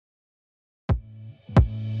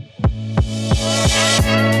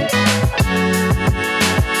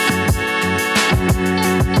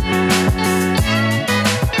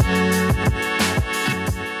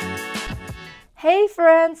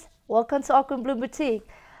Welcome to AquaBloomBoutique.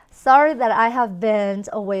 Sorry that I have been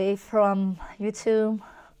away from YouTube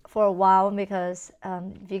for a while because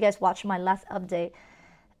if you guys watched my last update,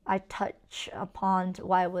 I touched upon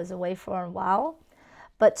why I was away for a while.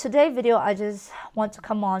 But today's video, I just want to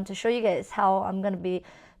come on to show you guys how I'm going to be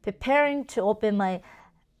preparing to open my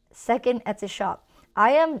second Etsy shop.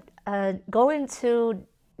 I am going to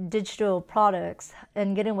digital products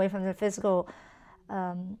and getting away from the physical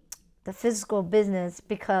business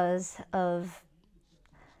because of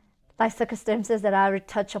life circumstances that I already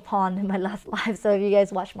touched upon in my last live. So if you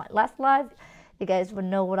guys watched my last live, you guys would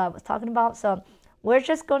know what I was talking about. So we're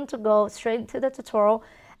just going to go straight into the tutorial,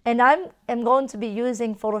 and I'm going to be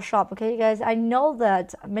using Photoshop. Okay, you guys, I know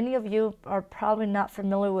that many of you are probably not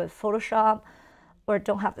familiar with Photoshop or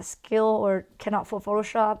don't have the skill or cannot afford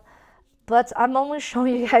Photoshop, but I'm only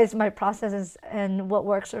showing you guys my processes and what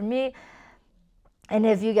works for me. And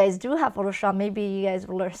if you guys do have Photoshop, maybe you guys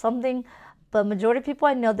will learn something. But majority of people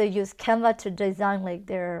I know, they use Canva to design like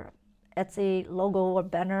their Etsy logo or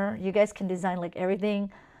banner. You guys can design like everything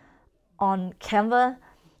on Canva.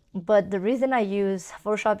 But the reason I use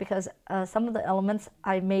Photoshop because some of the elements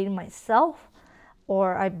I made myself,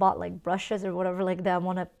 or I bought like brushes or whatever like that I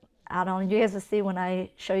want to add on. You guys will see when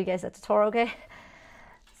I show you guys the tutorial, okay?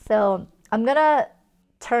 So I'm gonna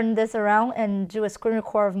turn this around and do a screen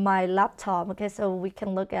record of my laptop, okay, so we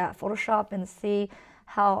can look at Photoshop and see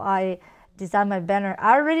how I design my banner.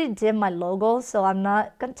 I already did my logo, so I'm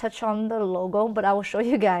not gonna touch on the logo, but I will show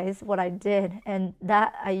you guys what I did, and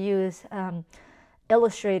that I use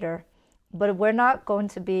Illustrator, but we're not going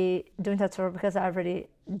to be doing that tutorial because I already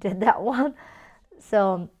did that one.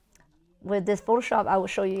 So with this Photoshop, I will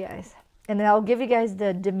show you guys, and then I'll give you guys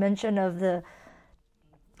the dimension of the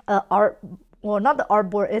art. Well, not the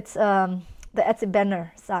artboard, it's the Etsy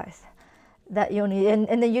banner size that you'll need.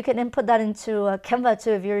 And then you can input that into Canva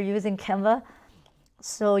too if you're using Canva.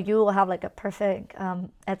 So you will have like a perfect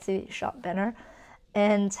Etsy shop banner.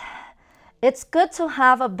 And it's good to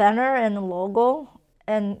have a banner and a logo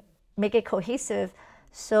and make it cohesive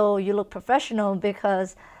so you look professional,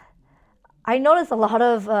 because I notice a lot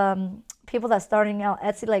of people that starting out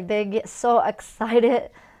Etsy, like they get so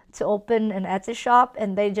excited to open an Etsy shop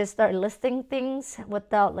and they just start listing things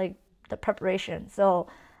without like the preparation. So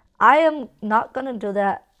I am not gonna do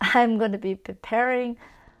that. I'm gonna be preparing,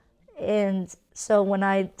 and so when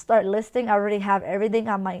I start listing, I already have everything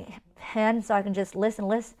on my hand, so I can just list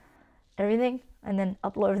everything and then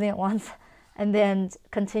upload everything at once, and then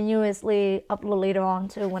continuously upload later on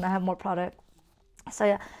too when I have more product. So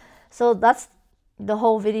yeah, so that's the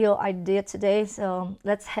whole video I did today. So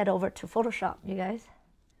let's head over to Photoshop, you guys.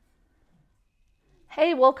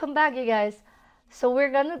 Hey, welcome back, you guys. So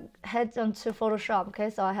we're gonna head onto Photoshop, okay?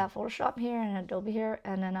 So I have Photoshop here and Adobe here,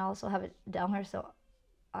 and then I also have it down here. So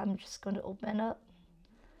I'm just going to open up.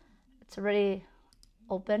 It's already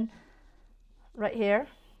open right here.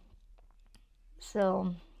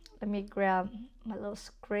 So let me grab my little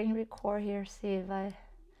screen record here, see if I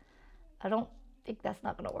don't think that's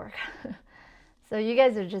not gonna work. So you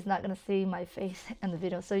guys are just not gonna see my face in the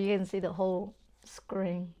video, so you can see the whole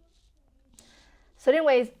screen. So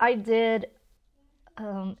anyways, I did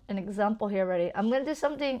an example here already. I'm gonna do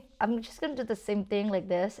something, I'm just gonna do the same thing like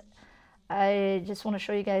this. I just want to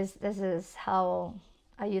show you guys, this is how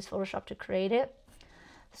I use Photoshop to create it.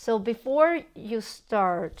 So before you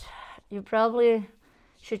start, you probably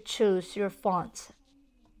should choose your font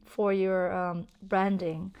for your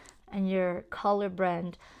branding and your color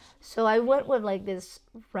brand. So I went with like this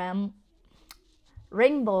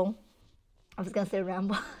rainbow. I was gonna say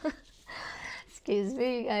rainbow. Excuse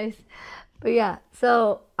me, you guys. But yeah,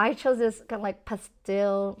 so I chose this kind of like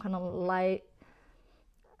pastel, kind of light,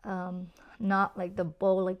 not like the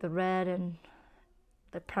bold, like the red and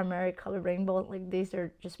the primary color rainbow. Like these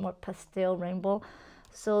are just more pastel rainbow.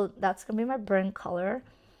 So that's gonna be my brand color.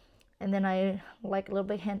 And then I like a little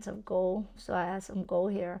bit hints of gold, so I add some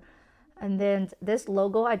gold here. And then this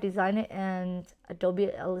logo, I designed it in Adobe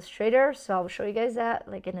Illustrator, so I'll show you guys that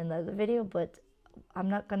like in another video, but I'm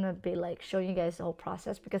not gonna be like showing you guys the whole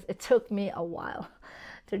process because it took me a while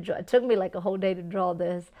to draw. It took me like a whole day to draw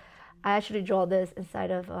this. I actually draw this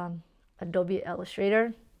inside of Adobe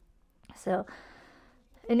Illustrator. So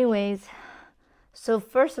anyways, so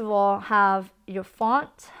first of all, have your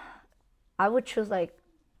font. I would choose like,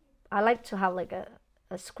 I like to have like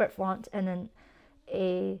a script font and then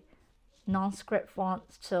a non-script font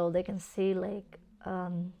so they can see like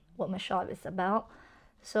what my shop is about.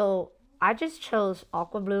 So I just chose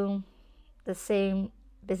AquaBloom, the same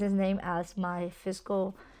business name as my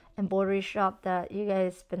physical embroidery shop that you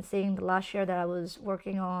guys been seeing the last year that I was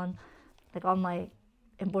working on, like on my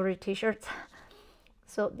embroidery t-shirts.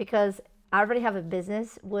 So because I already have a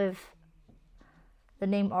business with the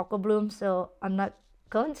name AquaBloom, so I'm not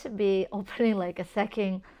going to be opening like a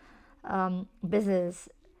second business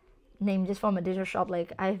name just from a digital shop.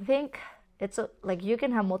 Like I think it's like you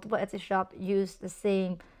can have multiple Etsy shop use the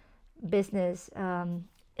same business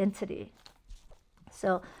entity.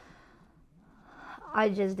 So I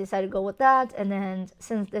just decided to go with that, and then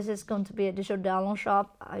since this is going to be a digital download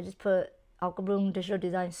shop, I just put AquaBloom Digital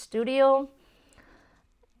Design Studio.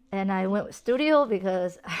 And I went with studio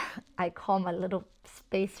because I call my little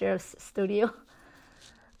space here studio.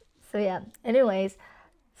 So yeah, anyways,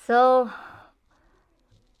 so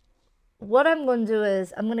what I'm going to do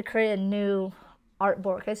is I'm going to create a new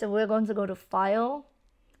artboard. Okay, so we're going to go to File,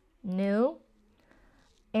 New,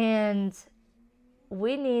 and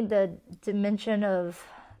we need the dimension of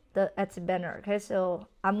the Etsy banner. Okay, so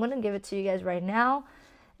I'm going to give it to you guys right now.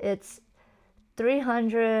 It's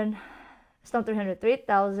 300, it's not 300,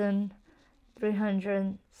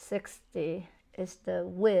 3,360 is the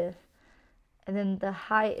width, and then the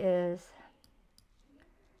height is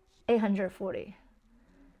 840.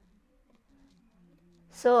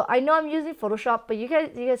 So I know I'm using Photoshop, but you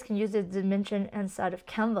guys can use the dimension inside of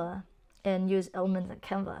Canva and use elements in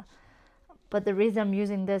Canva. But the reason I'm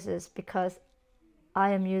using this is because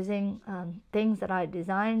I am using things that I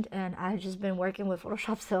designed, and I've just been working with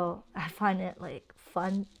Photoshop, so I find it like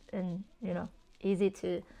fun and, you know, easy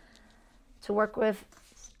to work with.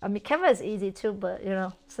 I mean, Canva is easy too, but, you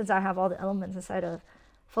know, since I have all the elements inside of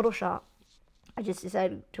Photoshop, I just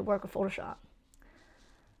decided to work with Photoshop.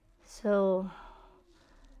 So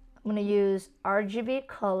I'm going to use RGB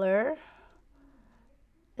color.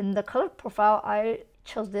 In the color profile, I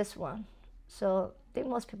chose this one. So I think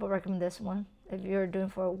most people recommend this one if you're doing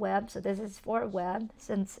for a web. So this is for a web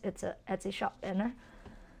since it's a Etsy shop banner.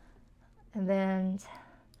 And then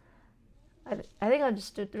I think I'll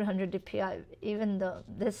just do 300 dpi, even though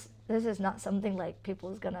this is not something like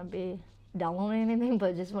people's gonna be downloading anything,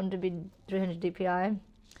 but just wanted to be 300 dpi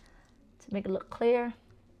to make it look clear.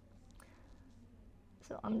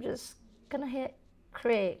 So I'm just gonna hit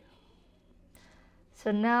create.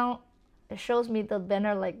 So now it shows me the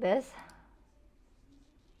banner like this.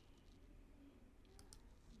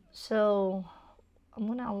 So I'm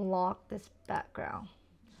gonna unlock this background.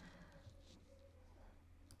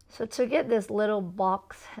 So to get this little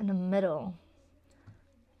box in the middle,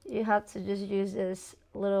 you have to just use this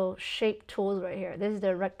little shape tools right here. This is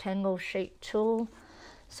the rectangle shape tool.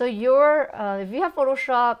 So your if you have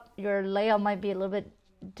Photoshop, your layout might be a little bit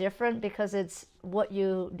different because it's what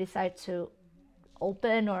you decide to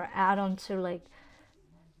open or add on to, like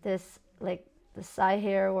this, like the side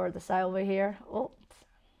here or the side over here. Oh,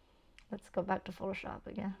 let's go back to Photoshop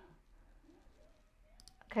again.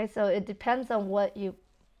 Okay, so it depends on what you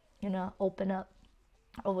know, open up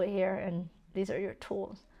over here, and these are your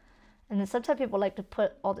tools. And then sometimes people like to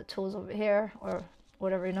put all the tools over here or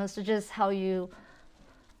whatever, you know, so just how you,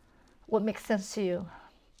 what makes sense to you.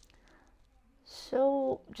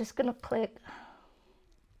 So just gonna click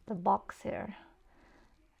the box here,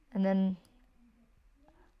 and then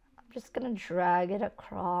I'm just gonna drag it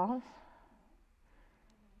across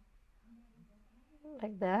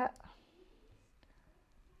like that.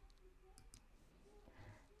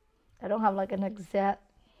 I don't have like an exact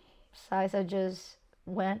size, I just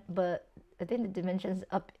went, but I think the dimensions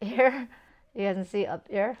up here, you guys can see up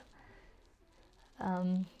here.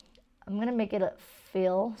 I'm gonna make it a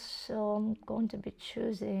fill, so I'm going to be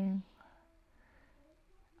choosing,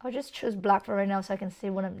 I'll just choose black for right now so I can see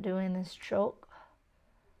what I'm doing. The stroke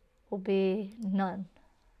will be none.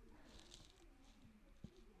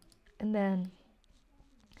 And then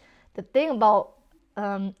the thing about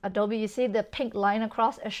Adobe, you see the pink line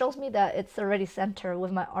across, it shows me that it's already centered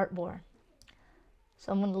with my artboard.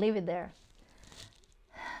 So I'm going to leave it there.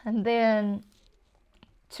 And then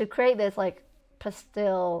to create this like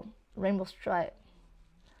pastel rainbow stripe,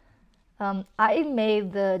 I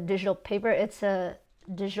made the digital paper. It's a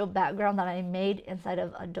digital background that I made inside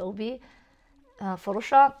of Adobe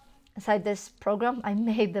Photoshop. Inside this program, I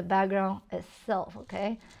made the background itself,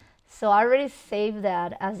 okay? So I already saved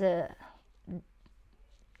that as a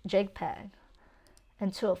JPEG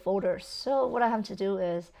into a folder. So what I have to do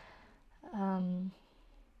is I'm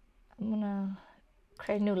gonna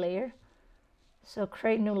create a new layer. So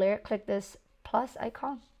create new layer, click this plus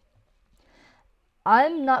icon.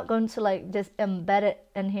 I'm not going to like just embed it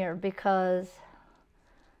in here because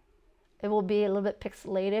it will be a little bit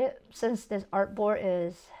pixelated since this artboard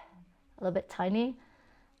is a little bit tiny,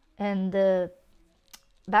 and the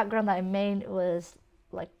background that I made was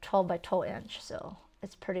like 12 by 12 inch, so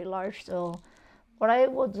it's pretty large. So what I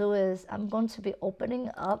will do is I'm going to be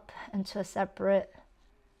opening up into a separate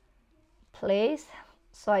place.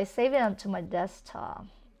 So I save it onto my desktop.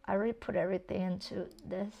 I already put everything into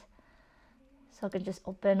this. So I can just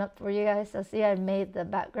open up for you guys. So see, I made the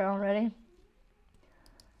background ready.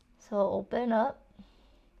 So open up.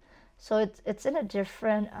 So it's in a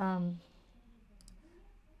different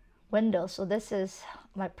window. So this is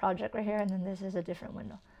my project right here, and then this is a different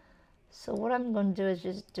window. So what I'm going to do is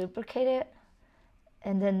just duplicate it,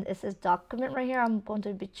 and then it says document right here. I'm going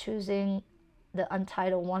to be choosing the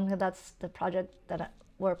untitled one, because that's the project that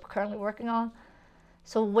we're currently working on.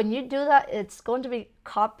 So when you do that, it's going to be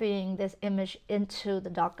copying this image into the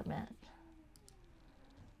document.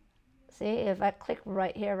 See, if I click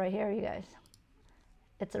right here, you guys,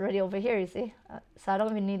 it's already over here, you see? So I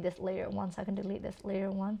don't even need this layer one, so I can delete this layer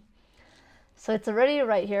one. So it's already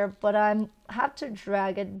right here, but I have to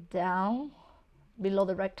drag it down below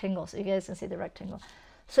the rectangle so you guys can see the rectangle.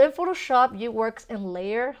 So in Photoshop, it works in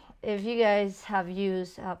layer. If you guys have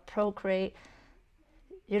used Procreate,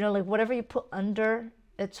 you know, like whatever you put under,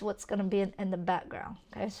 it's what's gonna be in the background.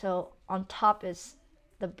 Okay, so on top is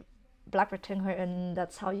the black rectangle, and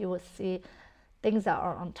that's how you will see things that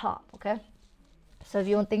are on top. Okay, so if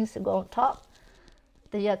you want things to go on top,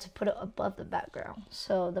 then you have to put it above the background.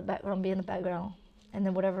 So the background be in the background, and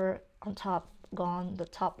then whatever on top go on the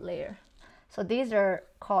top layer. So these are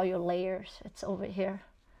called your layers. It's over here.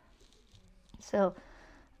 So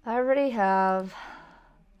I already have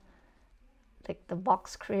like the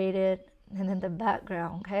box created, and then the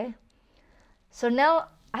background. Okay, so now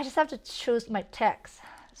I just have to choose my text.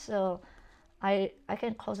 So I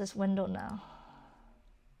can close this window now.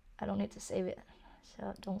 I don't need to save it,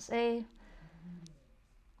 so don't save.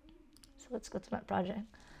 So let's go to my project.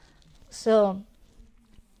 So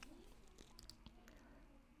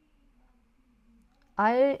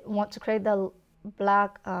I want to create the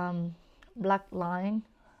black line,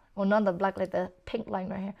 or not the black, like the pink line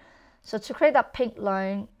right here. So to create that pink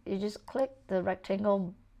line, you just click the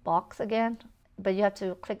rectangle box again, but you have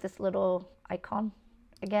to click this little icon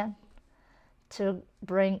again to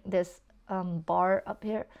bring this bar up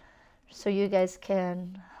here, so you guys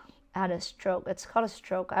can add a stroke. It's called a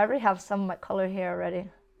stroke. I already have some of my color here already,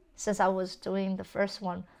 since I was doing the first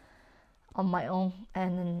one on my own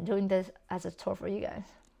and then doing this as a tour for you guys.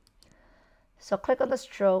 So click on the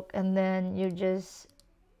stroke, and then you just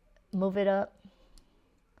move it up.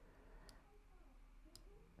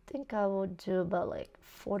 I think I will do about like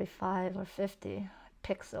 45 or 50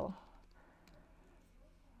 pixel.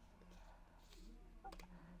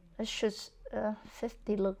 It should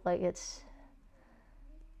 50 look like it's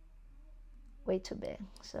way too big,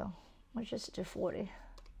 so we'll just do 40.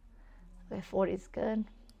 Okay, 40 is good.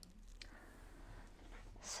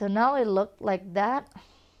 So now it looked like that,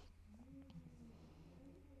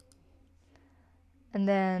 and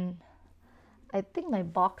then I think my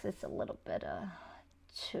box is a little bit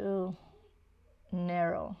too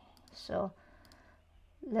narrow, so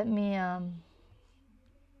let me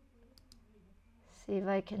see if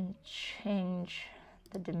I can change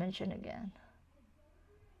the dimension again.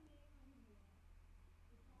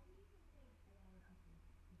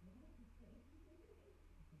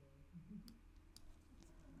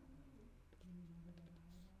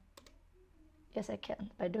 Yes, I can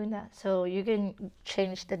by doing that. So you can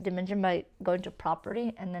change the dimension by going to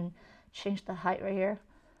property and then change the height right here.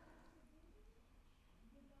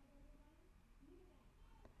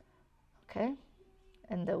 Okay,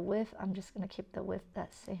 and the width, I'm just gonna keep the width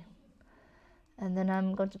that same. And then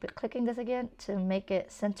I'm going to be clicking this again to make it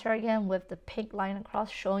center again with the pink line across,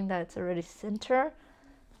 showing that it's already center.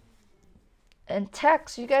 And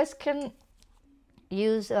text, you guys can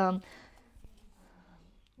use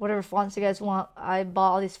whatever fonts you guys want. I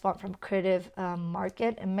bought all these fonts from Creative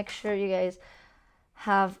Market, and make sure you guys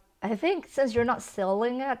have, I think since you're not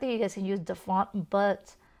selling it, I think you guys can use the font,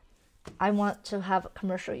 but I want to have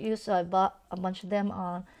commercial use, so I bought a bunch of them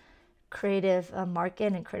on Creative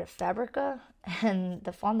Market and Creative Fabrica. And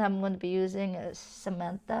the font that I'm going to be using is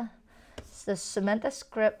Samantha. It's the Samantha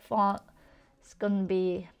script font. It's going to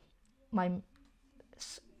be my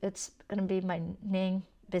name,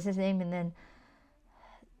 business name, and then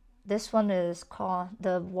this one is called,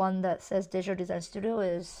 the one that says Digital Design Studio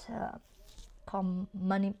is called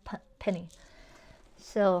Money Penny.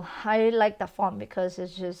 So I like the font because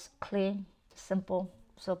it's just clean, simple,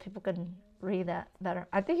 so people can read that better.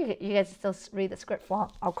 I think you guys still read the script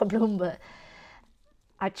font, AquaBloom, but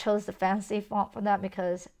I chose the fancy font for that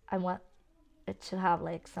because I want it to have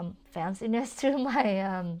like some fanciness to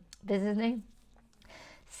my business name,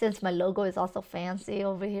 since my logo is also fancy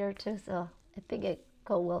over here too, so I think it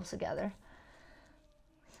go well together.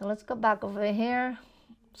 So let's go back over here.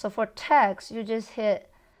 So for text, you just hit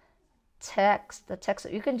text, the text.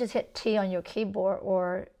 You can just hit T on your keyboard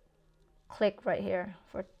or click right here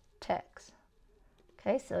for text.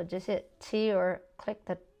 Okay, so just hit T or click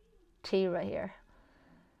the T right here.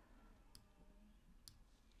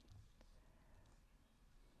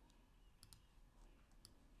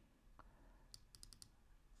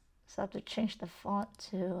 So I have to change the font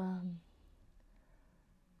to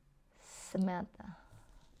Samantha.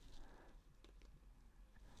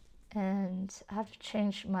 And I have to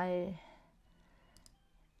change my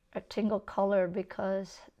rectangle color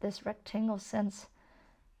because this rectangle, since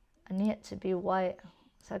I need it to be white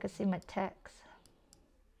so I can see my text.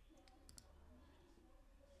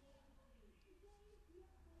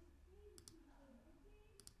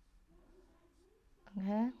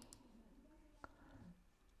 Okay.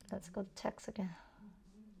 Let's go to text again.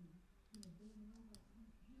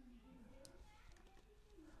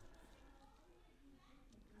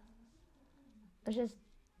 Let's just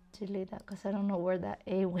delete that because I don't know where that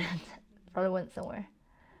A went. Probably went somewhere.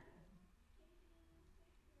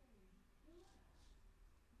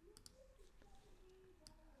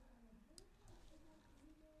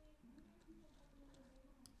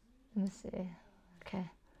 Let me see. Okay.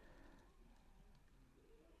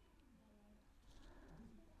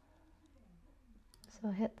 So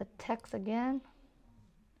hit the text again.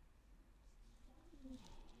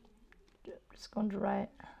 Just going to write.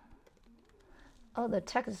 Oh, the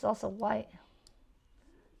text is also white.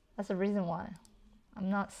 That's the reason why I'm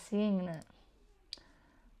not seeing it.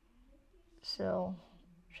 So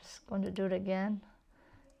just going to do it again.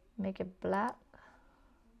 Make it black.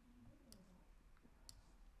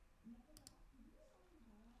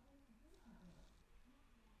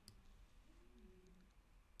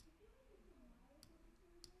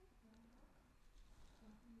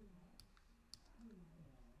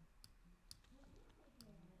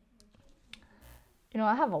 You know,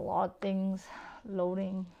 I have a lot of things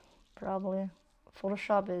loading, probably.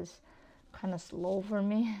 Photoshop is kind of slow for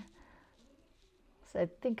me. So I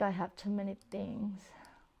think I have too many things.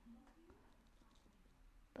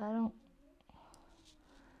 But I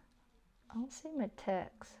don't see my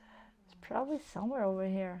text. It's probably somewhere over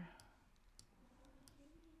here.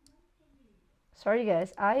 Sorry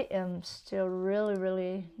guys, I am still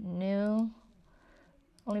really new.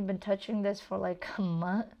 Only been touching this for like a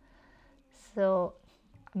month. So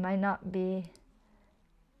I might not be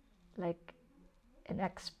like an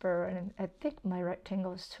expert, and I think my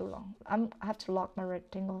rectangle is too long. I have to lock my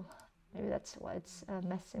rectangle. Maybe that's why it's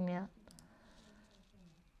messing me up.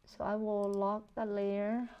 So I will lock the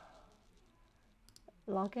layer,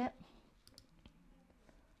 lock it,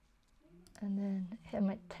 and then hit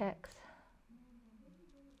my text.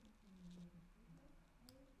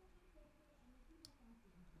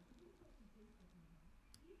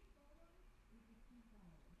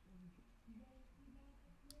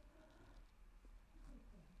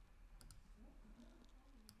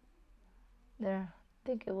 There, I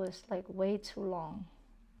think it was like way too long.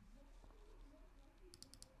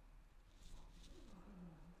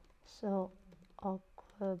 So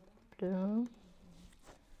AquaBloom,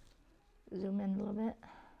 zoom in a little bit.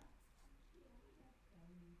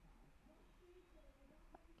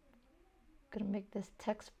 Gonna make this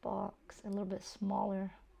text box a little bit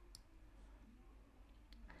smaller.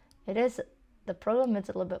 It is, the program is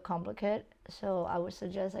a little bit complicated, so I would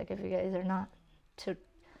suggest, like, if you guys are not too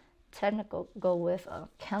technical, go with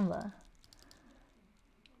Canva.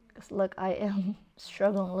 Because look, I am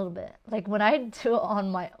struggling a little bit. Like when I do it on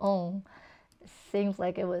my own, it seems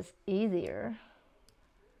like it was easier.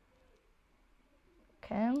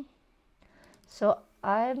 Okay, so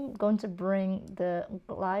I'm going to bring the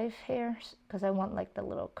live here because I want like the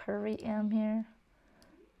little curvy M here,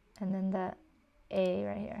 and then that A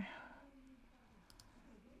right here.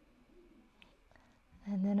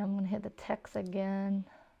 And then I'm going to hit the text again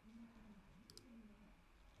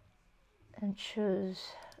and choose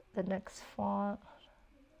the next font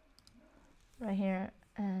right here,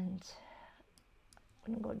 and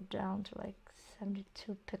I'm going to go down to like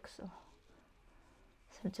 72 pixel,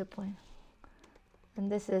 72 point.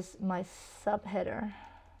 And this is my subheader.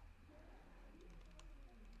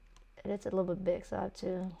 It is a little bit big, so I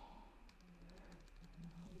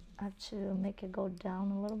have to make it go down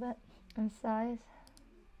a little bit in size.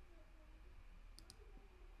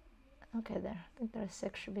 Okay, there. I think that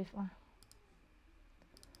 6 should be fine.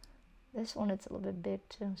 This one, it's a little bit big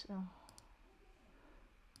too, so I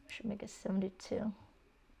should make it 72.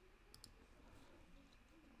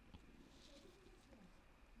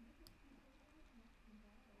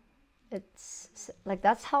 it's like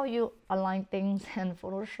that's how you align things in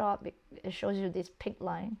Photoshop. It shows you this pink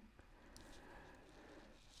line.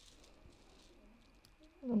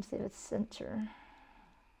 Let me see if it's center.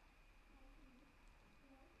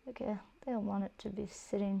 Okay, I think I want it to be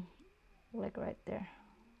sitting like right there.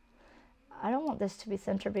 I don't want this to be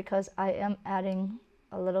centered because I am adding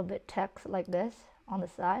a little bit text like this on the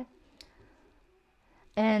side.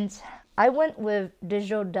 And I went with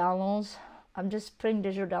digital downloads. I'm just putting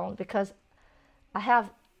digital downloads because I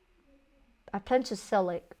plan to sell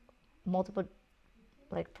like multiple,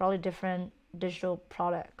 like probably different digital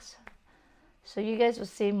products. So you guys will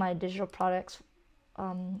see my digital products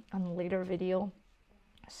on a later video.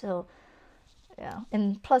 So yeah,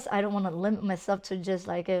 and plus I don't want to limit myself to just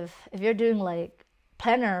like if you're doing like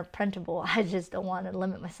planner printable, I just don't want to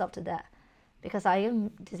limit myself to that, because I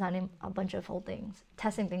am designing a bunch of whole things,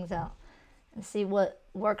 testing things out and see what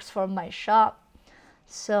works for my shop.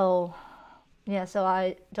 So yeah, so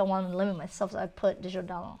I don't want to limit myself, so I put digital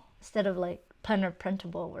download instead of like planner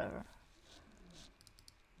printable or whatever.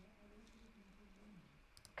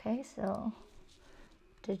 Okay, so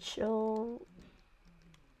digital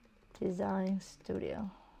design studio.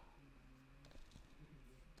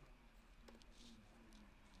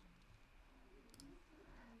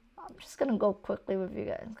 I'm just gonna go quickly with you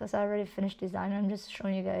guys because I already finished designing. I'm just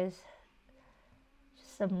showing you guys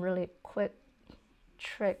just some really quick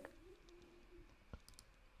trick.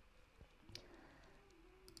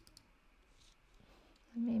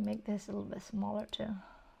 Let me make this a little bit smaller too.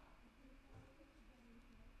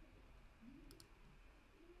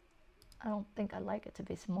 I don't think I like it to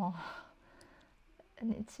be small. It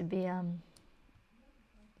needs to be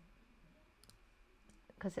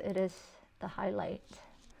because it is the highlight.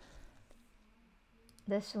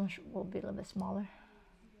 This one will be a little bit smaller.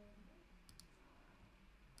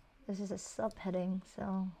 This is a subheading,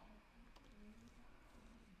 so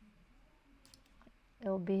it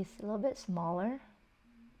will be a little bit smaller.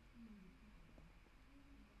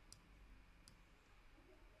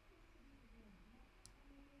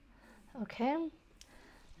 Okay,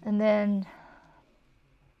 and then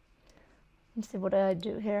let's see, what do I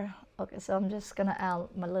do here? Okay, so I'm just gonna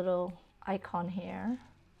add my little icon here.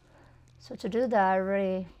 So to do that, I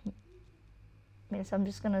already means I'm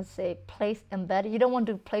just gonna say place embed. You don't want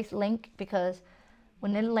to place link because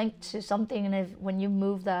when it linked to something, and when you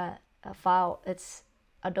move that file, it's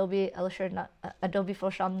Adobe Illustrator, Adobe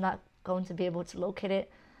Photoshop not going to be able to locate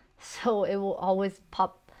it. So it will always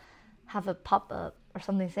have a pop up or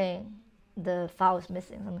something saying the file is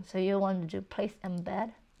missing something. So you want to do place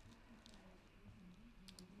embed.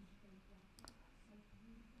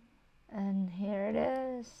 And here it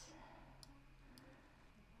is.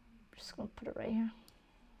 I'm just gonna put it right here.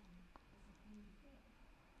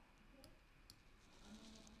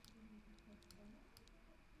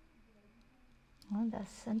 On the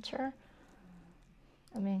center.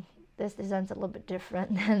 I mean, this design's a little bit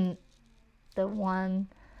different than the one.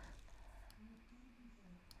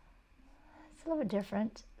 It's a little bit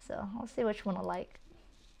different, so I'll see which one I like.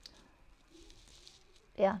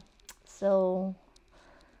 Yeah, so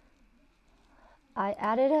I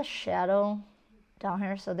added a shadow down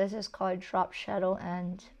here. So this is called drop shadow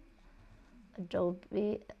and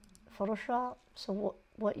Adobe Photoshop. So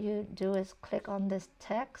what you do is click on this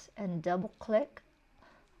text and double click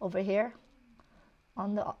over here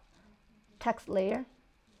on the text layer.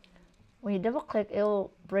 When you double click, it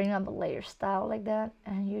will bring up a layer style like that,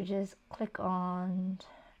 and you just click on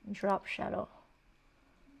drop shadow.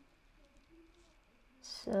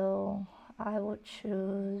 So I will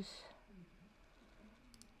choose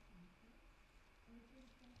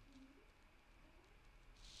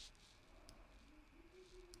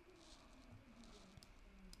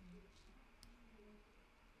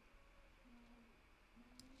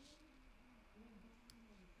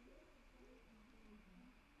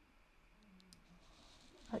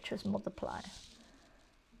multiply,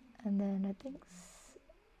 and then I think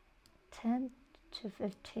 10 to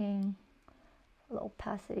 15. The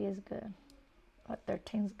opacity is good, or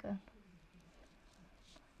 13 is good.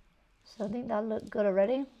 So I think that looked good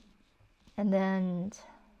already. And then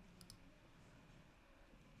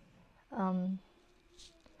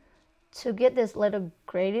to get this little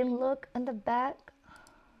gradient look in the back,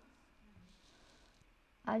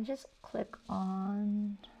 I just click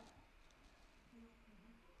on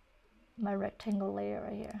my rectangle layer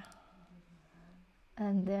right here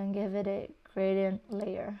and then give it a gradient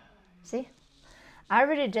layer. See, I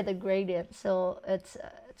already did the gradient, so it's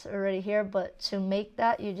already here, but to make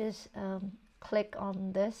that you just click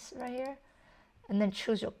on this right here and then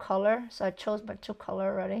choose your color. So I chose my 2 color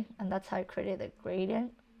already, and that's how I created the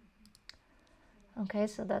gradient. Okay,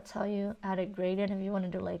 so that's how you add a gradient. If you want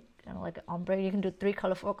to do like kind of like an ombre, you can do 3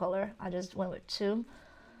 color, 4 color. I just went with 2.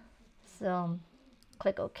 So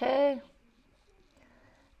click OK,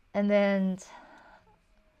 and then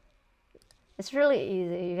it's really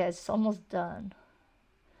easy, you guys. It's almost done.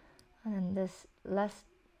 And then this last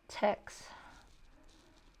text,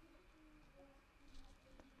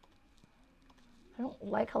 I don't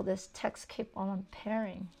like how this text keep on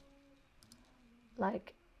pairing.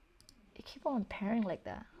 Like it keep on pairing like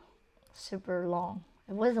that, super long.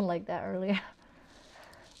 It wasn't like that earlier.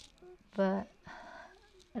 But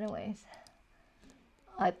anyways,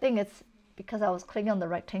 I think it's because I was clicking on the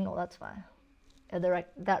rectangle, that's why.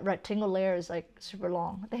 That rectangle layer is like super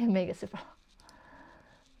long. They make it super long.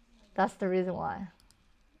 That's the reason why.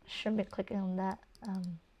 Shouldn't be clicking on that.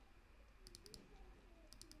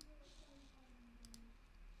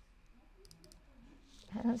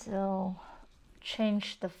 And so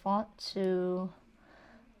change the font to,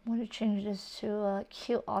 I want to change this to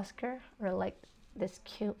cute Oscar, or like this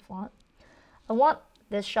cute font. I want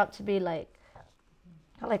this shop to be like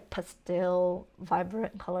pastel,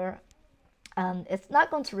 vibrant color. It's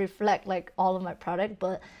not going to reflect like all of my product,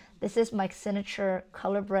 but this is my signature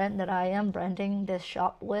color brand that I am branding this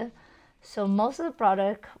shop with. So most of the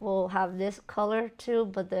product will have this color too,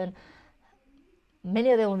 but then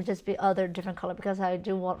many of them will just be other different color, because I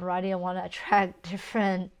do want variety. I want to attract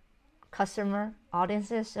different customer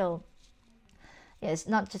audiences. So yeah, it's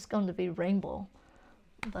not just going to be rainbow,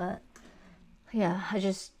 but yeah, I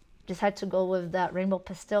just decided to go with that rainbow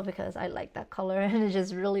pastel because I like that color and it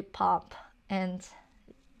just really pop. And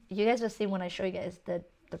you guys will see when I show you guys the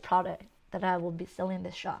product that I will be selling in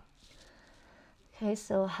this shop. Okay,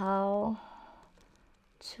 so how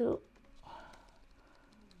to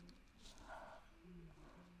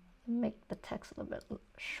make the text a little bit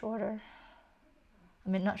shorter. I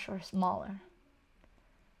mean, not shorter, smaller.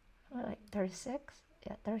 Like 36?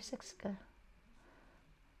 Yeah, 36 is good.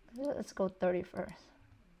 Let's go 30 first,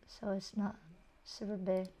 so it's not super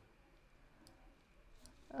big.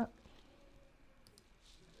 Oh.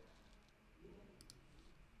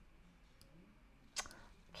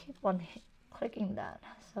 Keep on clicking that,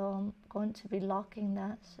 so I'm going to be locking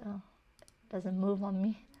that so it doesn't move on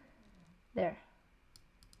me. There.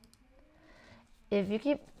 If you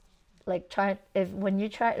keep like trying,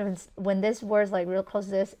 when this word's like real close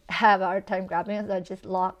to this, have a hard time grabbing it, so I just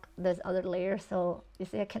lock this other layer. So you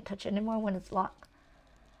see I can't touch it anymore when it's locked.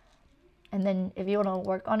 And then if you want to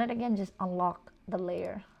work on it again, just unlock the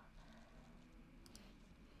layer.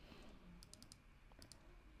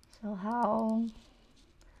 So how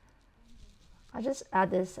I just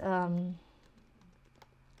add this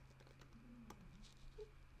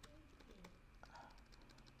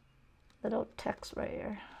little text right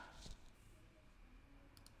here.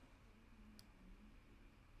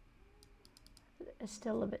 It's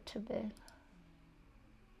still a little bit too big.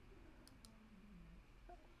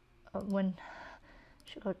 When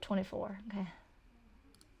should go 24. Okay.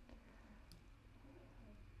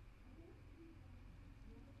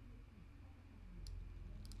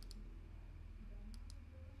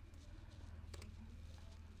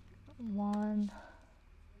 One,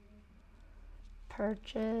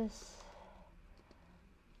 purchase.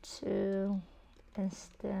 2,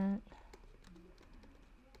 instant.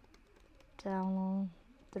 Download.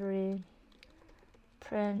 3,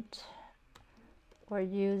 print or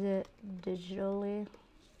use it digitally.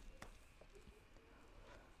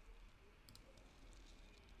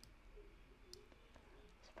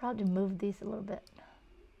 Let's probably move these a little bit.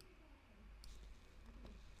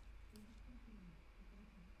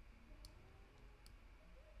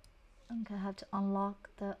 I'm gonna have to unlock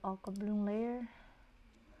the AquaBloom layer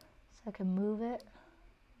so I can move it.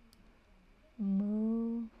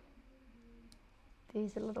 Move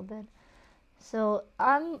these a little bit. So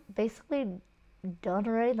I'm basically done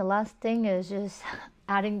already. The last thing is just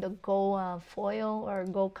adding the gold foil or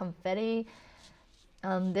gold confetti.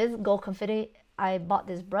 This gold confetti, I bought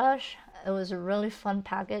this brush. It was a really fun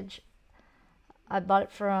package. I bought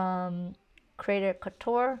it from Creator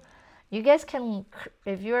Couture. You guys can,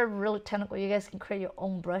 if you're really technical, you guys can create your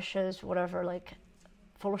own brushes, whatever. Like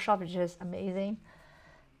Photoshop is just amazing.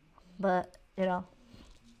 But you know,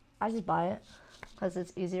 I just buy it because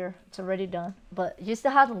it's easier. It's already done. But you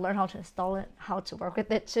still have to learn how to install it, how to work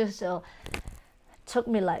with it too. So it took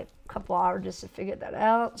me like a couple hours just to figure that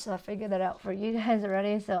out. So I figured that out for you guys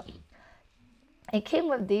already. So it came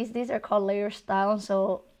with these. These are called layer style.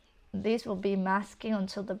 So these will be masking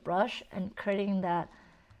onto the brush and creating that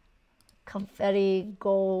confetti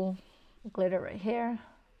gold glitter right here.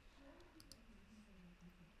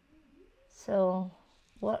 So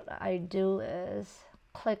what I do is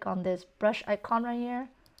click on this brush icon right here.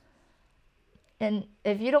 And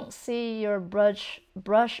if you don't see your brush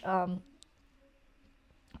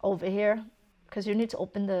over here, because you need to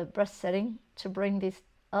open the brush setting to bring this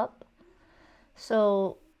up.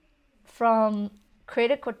 So from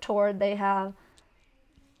Creative Couture, they have,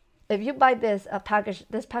 if you buy this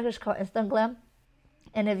package called Instant Glam,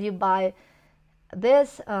 and if you buy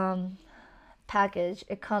this package,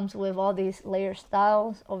 it comes with all these layer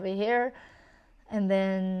styles over here, and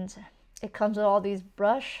then it comes with all these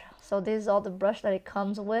brush. So this is all the brush that it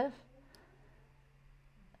comes with,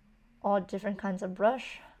 all different kinds of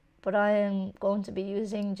brush, but I am going to be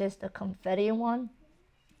using just a confetti one.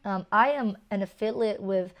 I am an affiliate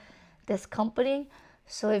with this company,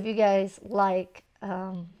 so if you guys like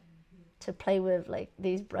to play with like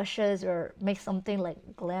these brushes or make something like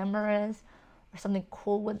glamorous or something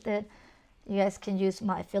cool with it, you guys can use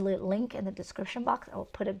my affiliate link in the description box. I will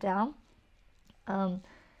put it down.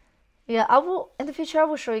 Yeah, I will in the future. I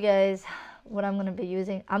will show you guys what I'm gonna be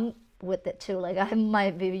using. I'm with it too. Like I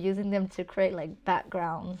might be using them to create like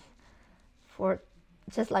backgrounds for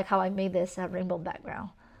just like how I made this rainbow background.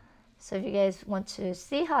 So if you guys want to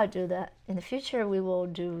see how I do that in the future, we will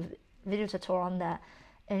do video tutorial on that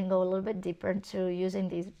and go a little bit deeper into using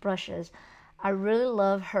these brushes. I really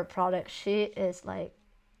love her product. She is like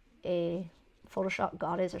a Photoshop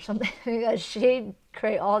goddess or something. She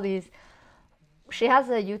create all these. She has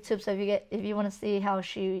a YouTube, so if you want to see how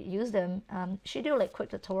she used them, she do like quick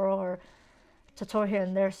tutorial or tutorial here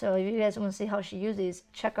and there. So if you guys want to see how she uses these,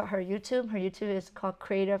 check out her YouTube. Her YouTube is called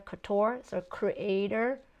Creative Couture. So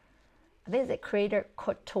Creator, I think it's Creator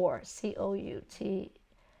Couture, Couture.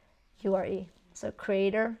 So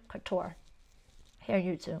Creator Couture here on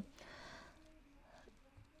YouTube.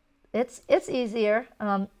 It's easier.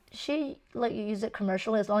 She let you use it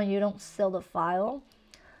commercially as long as you don't sell the file.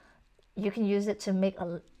 You can use it to make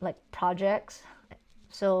like projects.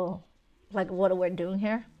 So like what we're doing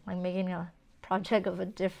here, like making a project of a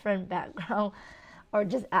different background, or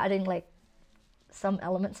just adding like some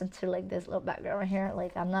elements into like this little background right here.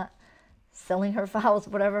 Like I'm not selling her files,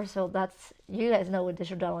 whatever. So that's, you guys know with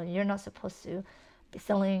digital downloading, you're not supposed to be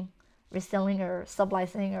selling, reselling, or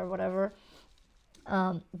sublicensing or whatever.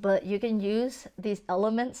 But you can use these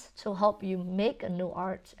elements to help you make a new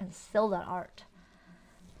art and sell that art.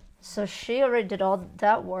 So she already did all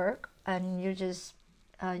that work, and you just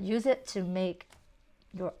use it to make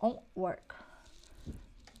your own work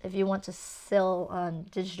if you want to sell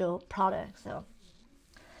digital products. So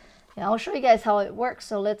yeah, I'll show you guys how it works.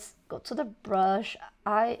 So let's go to the brush.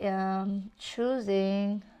 I am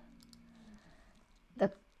choosing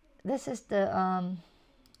this is the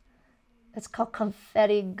it's called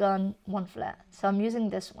Confetti Gun 1 Flat. So I'm using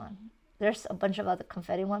this one. There's a bunch of other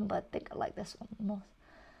confetti one, but I think I like this one the most.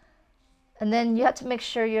 And then you have to make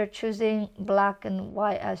sure you're choosing black and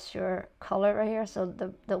white as your color right here. So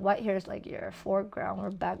the white here is like your foreground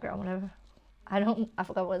or background, whatever. I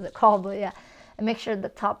forgot what it's called, but yeah. And make sure the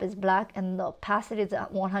top is black and the opacity is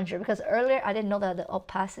at 100. Because earlier I didn't know that the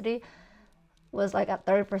opacity was like at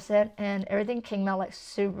 30% and everything came out like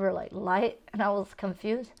super like light, and I was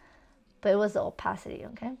confused. But it was the opacity,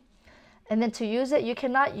 okay? And then to use it, you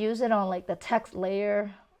cannot use it on like the text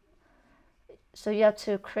layer. So you have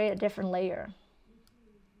to create a different layer.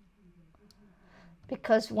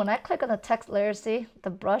 Because when I click on the text layer, see,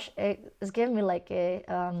 the brush is giving me like a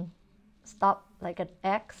stop, like an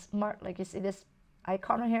X mark. Like you see this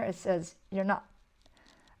icon right here, it says you're not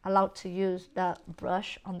allowed to use that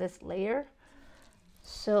brush on this layer.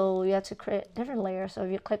 So you have to create a different layer. So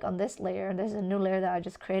if you click on this layer, and there's a new layer that I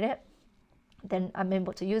just created, then I'm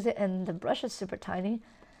able to use it, and the brush is super tiny.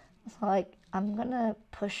 So like I'm gonna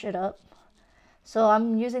push it up. So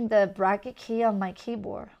I'm using the bracket key on my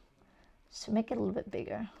keyboard to make it a little bit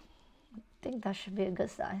bigger. I think that should be a good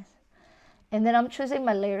size. And then I'm choosing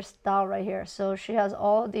my layer style right here. So she has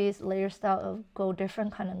all these layer style of gold,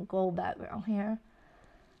 different kind of gold background here.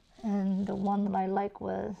 And the one that I like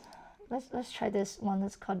was, let's try this one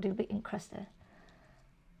that's called Doobie Encrusted.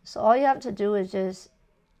 So all you have to do is just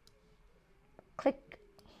click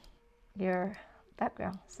your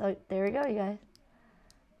background. So there you go, you guys.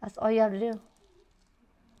 That's all you have to do.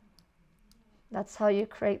 That's how you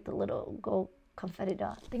create the little gold confetti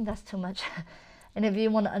dot. I think that's too much. And if you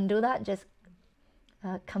want to undo that, just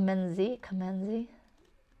Command Z.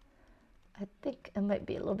 I think it might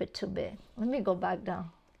be a little bit too big. Let me go back down.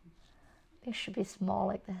 I think it should be small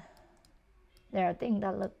like that. There, I think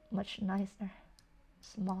that looked much nicer.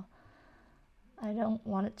 Small. I don't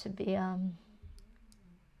want it to be I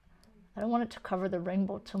don't want it to cover the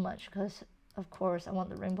rainbow too much, because of course I want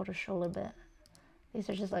the rainbow to show a little bit. These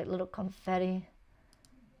are just like little confetti.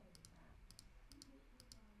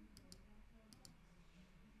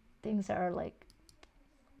 Things that are like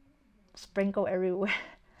sprinkled everywhere.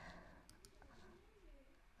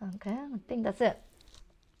 Okay, I think that's it.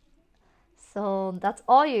 So that's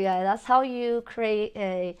all, you guys. That's how you create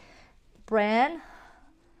a brand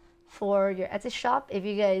for your Etsy shop. If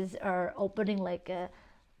you guys are opening like a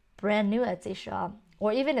brand new Etsy shop,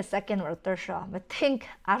 or even a second or third shop.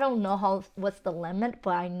 I don't know what's the limit,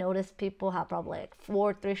 but I noticed people have probably like 4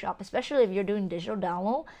 or 3 shops, especially if you're doing digital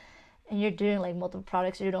download and you're doing like multiple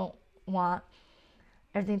products. You don't want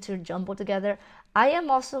everything to jumble together. I am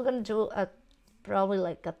also gonna do probably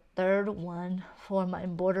like a third one for my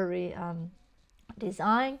embroidery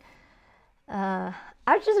design.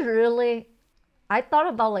 I thought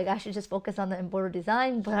about like I should just focus on the embroidery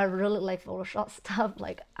design, but I really like Photoshop stuff.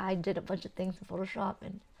 Like I did a bunch of things in Photoshop,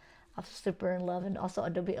 and I'm super in love, and also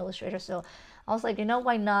Adobe Illustrator. So I was like,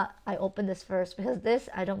 why not I open this first, because this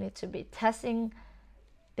I don't need to be testing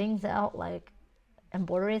things out like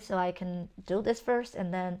embroidery, so I can do this first,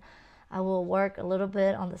 and then I will work a little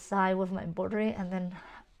bit on the side with my embroidery, and then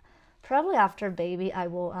probably after baby I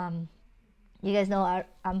will you guys know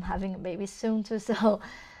I'm having a baby soon too, so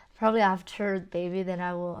probably after baby then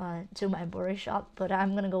I will do my embroidery shop, but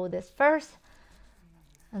I'm gonna go with this first,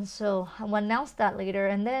 and so I will announce that later.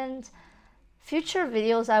 And then future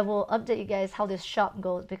videos I will update you guys how this shop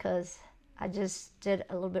goes, because I just did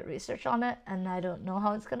a little bit research on it and I don't know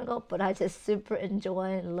how it's gonna go, but I just super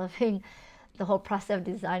enjoy and loving the whole process of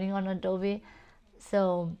designing on Adobe.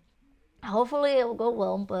 So hopefully it will go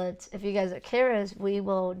well, but if you guys are curious, we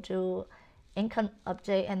will do income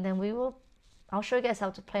update, and then I'll show you guys how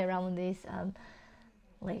to play around with these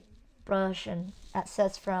like brush and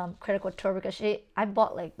assets from Critical Tour, because I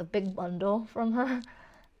bought like the big bundle from her,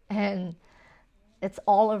 and it's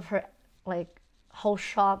all of her like whole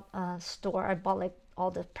shop store. I bought like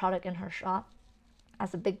all the product in her shop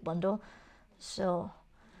as a big bundle. So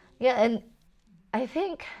yeah, and I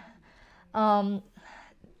think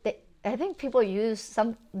I think people use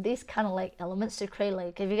these kind of like elements to create,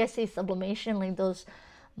 like if you guys see sublimation, like those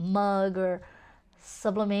mug or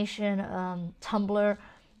sublimation tumbler,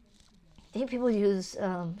 I think people use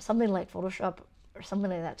something like Photoshop or something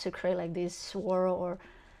like that to create like these swirl or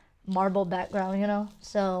marble background.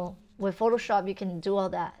 So with Photoshop you can do all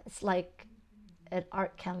that. It's like an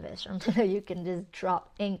art canvas or something that you can just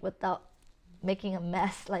drop ink without making a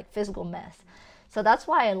mess, like physical mess. So that's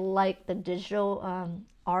why I like the digital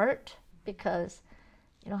art, because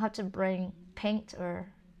you don't have to bring paint or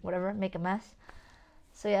whatever, make a mess.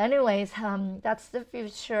 So yeah, anyways, that's the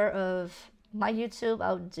future of my YouTube.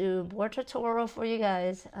 I'll do more tutorial for you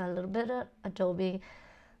guys, a little bit of Adobe,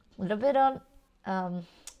 a little bit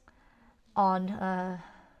on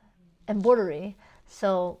embroidery.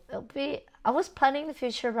 So I was planning in the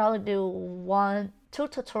future probably do 1-2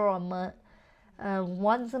 tutorial a month.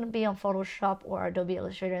 One's gonna be on Photoshop or Adobe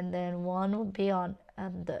Illustrator, and then one will be on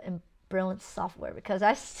the Embroidery software, because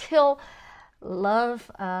I still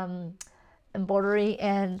love embroidery,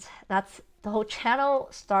 and that's the whole channel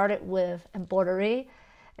started with embroidery.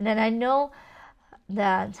 And then I know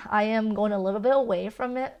that I am going a little bit away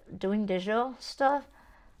from it, doing digital stuff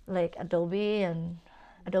like Adobe and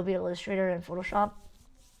Adobe Illustrator and Photoshop,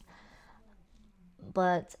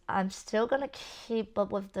 but I'm still gonna keep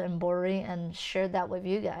up with the embroidery and share that with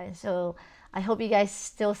you guys. So I hope you guys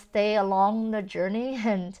still stay along the journey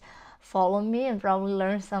and follow me, and probably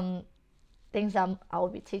learn some things I will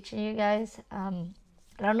be teaching you guys. I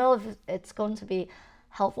don't know if it's going to be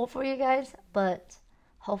helpful for you guys, but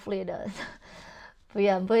hopefully it does. But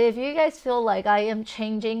yeah, but if you guys feel like I am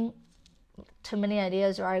changing too many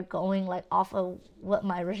ideas, or I'm going like off of what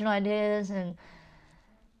my original idea is, and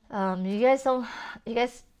you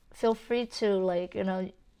guys feel free to like,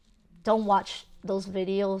 don't watch those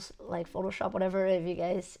videos like Photoshop, whatever, if you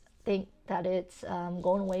guys think that it's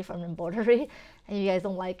going away from embroidery and you guys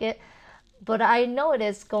don't like it. But I know it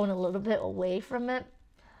is going a little bit away from it,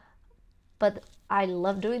 but I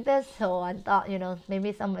love doing this, so I thought,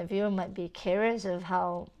 maybe some of you might be curious of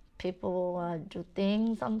how people do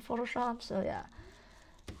things on Photoshop. So yeah,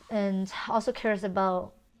 and also curious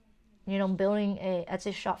about building a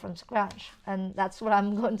Etsy shop from scratch, and that's what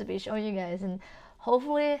I'm going to be showing you guys. And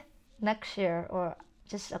hopefully next year, or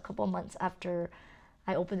just a couple months after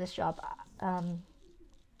I open this shop,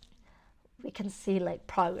 we can see like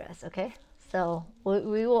progress. Okay, so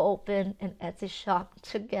we will open an Etsy shop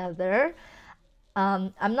together.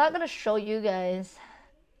 I'm not gonna show you guys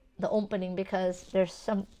the opening because there's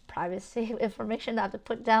some privacy information that I have to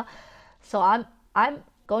put down, so I'm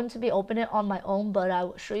going to be opening it on my own, but I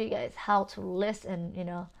will show you guys how to list. And you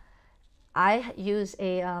know, I use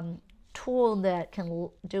a tool that can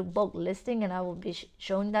do bulk listing, and I will be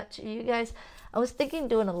showing that to you guys. I was thinking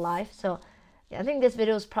doing a live, so yeah, I think this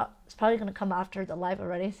video is probably going to come after the live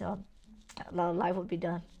already, so the live will be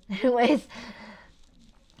done. Anyways,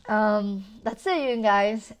 that's it, you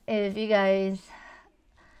guys. If you guys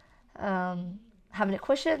have any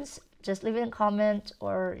questions, just leave it in a comment,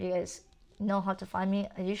 or you guys know how to find me.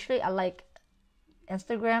 I like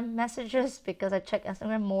Instagram messages because I check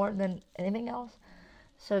Instagram more than anything else.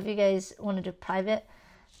 So if you guys want to do private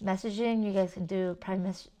messaging, you guys can do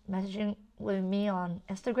private messaging with me on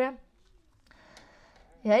Instagram.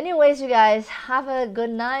 Yeah, anyways, you guys have a good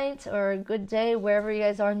night or a good day wherever you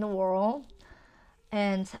guys are in the world,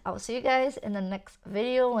 and I'll see you guys in the next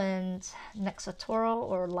video and next tutorial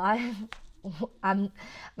or live.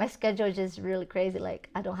 My schedule is just really crazy. Like,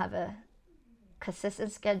 I don't have a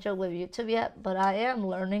consistent schedule with YouTube yet, but I am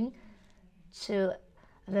learning to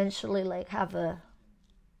eventually like have a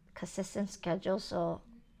consistent schedule. So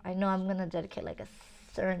I know I'm gonna dedicate like a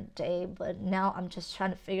certain day, but now I'm just trying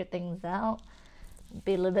to figure things out,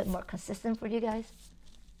 be a little bit more consistent for you guys.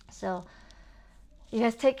 So you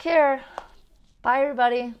guys take care. Bye,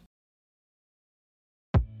 everybody.